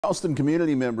Charleston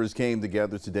community members came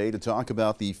together today to talk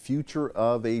about the future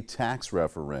of a tax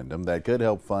referendum that could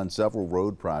help fund several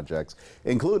road projects,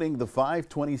 including the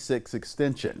 526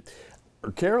 extension.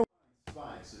 Caroline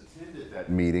attended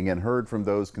that meeting and heard from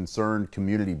those concerned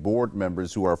community board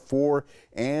members who are for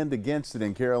and against it.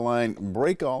 And Caroline,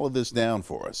 break all of this down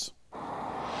for us.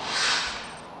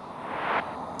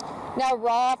 Now,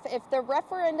 Rolf, if the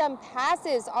referendum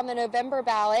passes on the November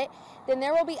ballot, then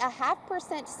there will be a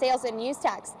 0.5% sales and use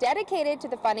tax dedicated to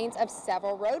the fundings of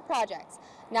several road projects.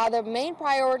 Now, the main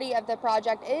priority of the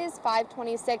project is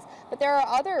 526, but there are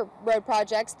other road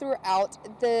projects throughout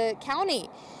the county,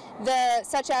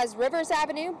 such as Rivers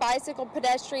Avenue, bicycle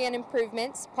pedestrian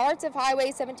improvements, parts of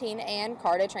Highway 17, and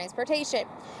CARTA transportation.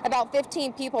 About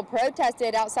 15 people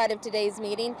protested outside of today's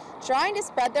meeting, trying to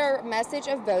spread their message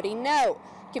of voting no.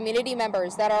 Community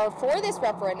members that are for this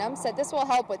referendum said this will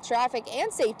help with traffic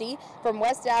and safety from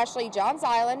West Ashley, Johns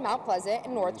Island, Mount Pleasant,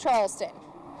 and North Charleston.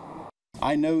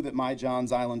 I know that my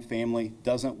Johns Island family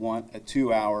doesn't want a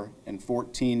 2-hour and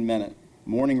 14-minute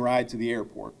morning ride to the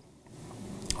airport.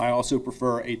 I also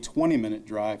prefer a 20-minute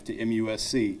drive to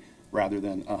MUSC rather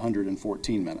than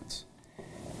 114 minutes.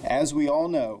 As we all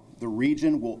know, the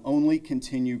region will only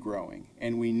continue growing,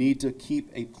 and we need to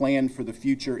keep a plan for the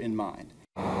future in mind.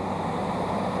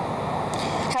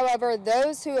 However,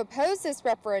 those who oppose this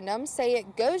referendum say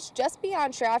it goes just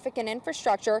beyond traffic and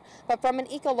infrastructure, but from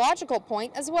an ecological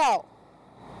point as well.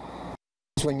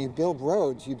 When you build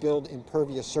roads, you build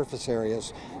impervious surface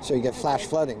areas, so you get flash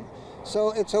flooding.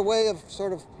 So it's a way of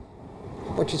sort of,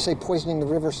 what you say, poisoning the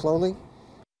river slowly.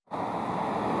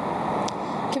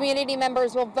 Community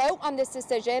members will vote on this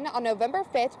decision on November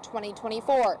 5th,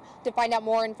 2024. To find out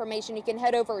more information, you can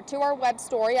head over to our web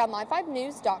story on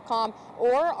live5news.com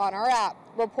or on our app.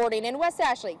 Reporting in West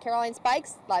Ashley, Caroline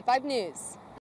Spikes, Live 5 News.